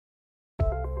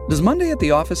Does Monday at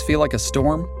the office feel like a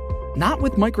storm? Not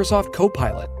with Microsoft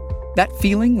Copilot. That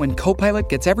feeling when Copilot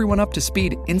gets everyone up to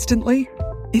speed instantly?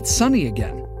 It's sunny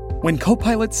again. When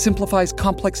Copilot simplifies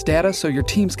complex data so your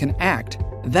teams can act,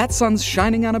 that sun's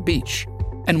shining on a beach.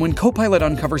 And when Copilot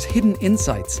uncovers hidden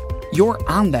insights, you're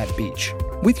on that beach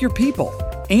with your people,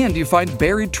 and you find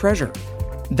buried treasure.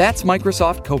 That's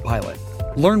Microsoft Copilot.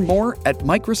 Learn more at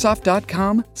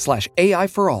Microsoft.com/AI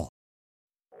for all.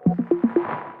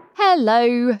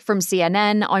 Hello from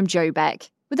CNN, I'm Jo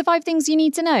Beck, with the 5 things you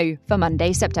need to know for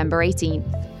Monday, September 18th.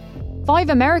 5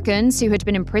 Americans who had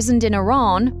been imprisoned in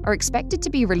Iran are expected to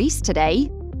be released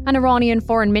today. An Iranian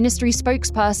foreign ministry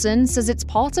spokesperson says it's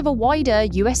part of a wider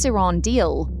US-Iran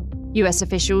deal. US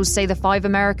officials say the 5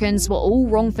 Americans were all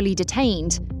wrongfully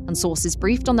detained, and sources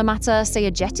briefed on the matter say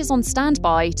a jet is on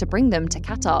standby to bring them to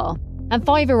Qatar. And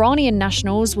 5 Iranian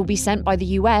nationals will be sent by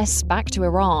the US back to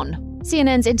Iran.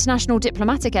 CNN's international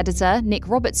diplomatic editor, Nick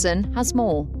Robertson, has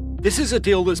more. This is a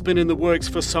deal that's been in the works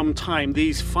for some time.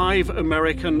 These 5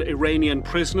 American Iranian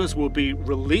prisoners will be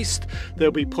released. They'll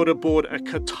be put aboard a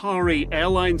Qatari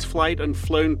Airlines flight and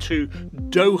flown to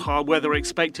Doha, where they're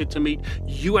expected to meet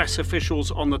US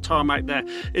officials on the tarmac there.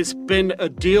 It's been a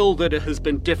deal that has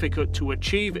been difficult to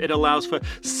achieve. It allows for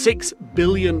 $6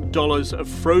 billion of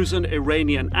frozen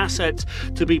Iranian assets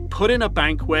to be put in a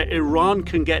bank where Iran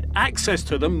can get access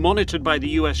to them, monitored by the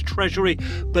US Treasury,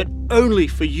 but only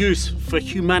for use for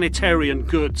humanitarian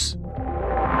goods.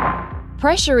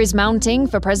 Pressure is mounting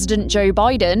for President Joe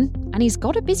Biden, and he's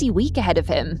got a busy week ahead of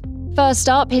him. First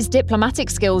up, his diplomatic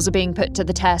skills are being put to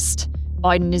the test.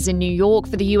 Biden is in New York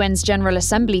for the UN's General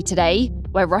Assembly today,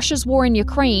 where Russia's war in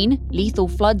Ukraine, lethal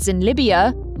floods in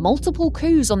Libya, multiple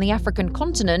coups on the African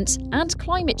continent, and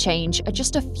climate change are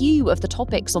just a few of the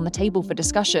topics on the table for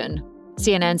discussion.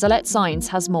 CNN's Alette Sainz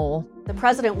has more. The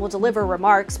president will deliver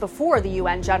remarks before the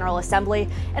UN General Assembly,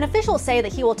 and officials say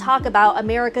that he will talk about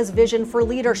America's vision for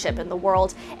leadership in the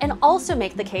world and also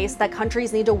make the case that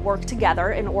countries need to work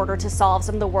together in order to solve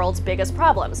some of the world's biggest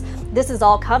problems. This is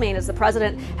all coming as the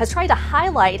president has tried to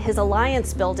highlight his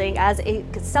alliance building as a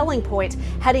selling point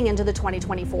heading into the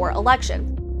 2024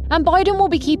 election. And Biden will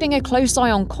be keeping a close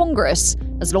eye on Congress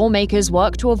as lawmakers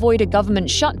work to avoid a government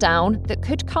shutdown that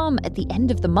could come at the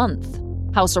end of the month.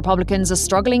 House Republicans are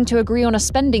struggling to agree on a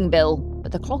spending bill,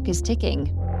 but the clock is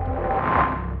ticking.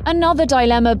 Another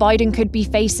dilemma Biden could be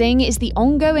facing is the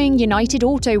ongoing United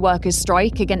Auto Workers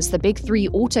strike against the big 3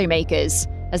 automakers,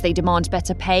 as they demand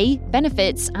better pay,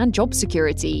 benefits, and job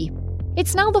security.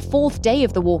 It's now the 4th day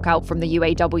of the walkout from the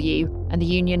UAW, and the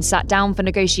union sat down for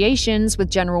negotiations with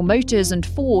General Motors and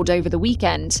Ford over the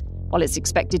weekend, while it's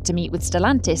expected to meet with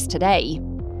Stellantis today.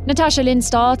 Natasha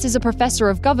Lindstart is a professor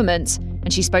of government,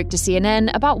 and she spoke to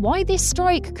CNN about why this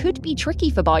strike could be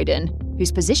tricky for Biden,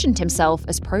 who's positioned himself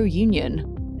as pro-union.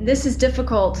 This is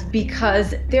difficult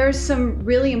because there's some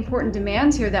really important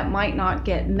demands here that might not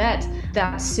get met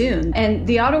that soon. And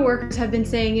the auto workers have been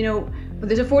saying,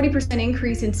 there's a 40%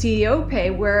 increase in CEO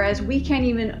pay, whereas we can't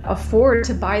even afford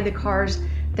to buy the cars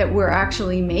that we're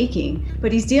actually making.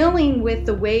 But he's dealing with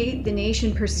the way the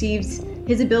nation perceives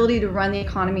his ability to run the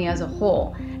economy as a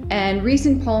whole. And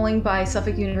recent polling by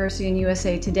Suffolk University and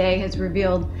USA Today has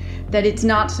revealed that it's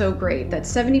not so great, that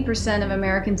 70% of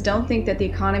Americans don't think that the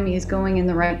economy is going in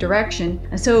the right direction.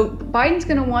 And so Biden's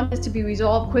going to want this to be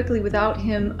resolved quickly without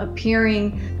him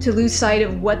appearing to lose sight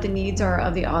of what the needs are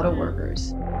of the auto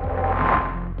workers.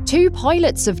 2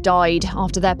 pilots have died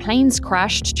after their planes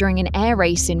crashed during an air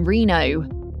race in Reno.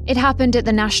 It happened at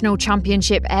the National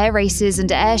Championship Air Races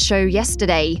and Air Show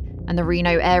yesterday, and the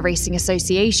Reno Air Racing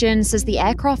Association says the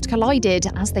aircraft collided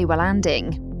as they were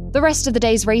landing. The rest of the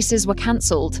day's races were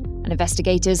cancelled, and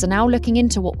investigators are now looking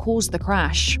into what caused the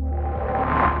crash.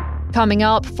 Coming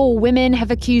up, 4 women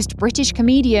have accused British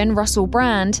comedian Russell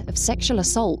Brand of sexual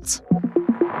assault.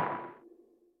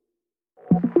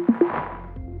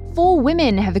 4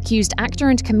 women have accused actor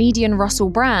and comedian Russell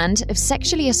Brand of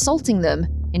sexually assaulting them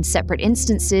in separate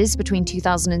instances between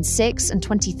 2006 and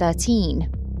 2013.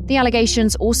 The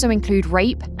allegations also include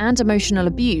rape and emotional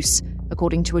abuse,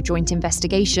 according to a joint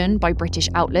investigation by British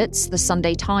outlets The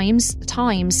Sunday Times, The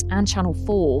Times, and Channel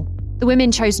 4. The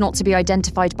women chose not to be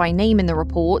identified by name in the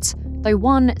report, though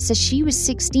one says she was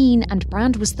 16 and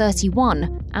Brand was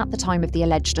 31 at the time of the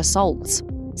alleged assault.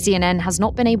 CNN has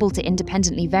not been able to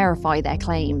independently verify their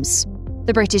claims.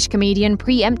 The British comedian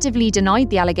preemptively denied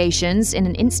the allegations in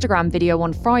an Instagram video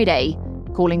on Friday,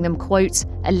 calling them, quote,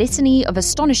 a litany of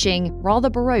astonishing, rather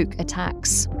baroque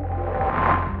attacks.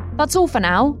 That's all for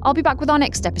now. I'll be back with our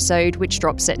next episode, which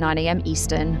drops at 9 a.m.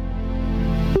 Eastern.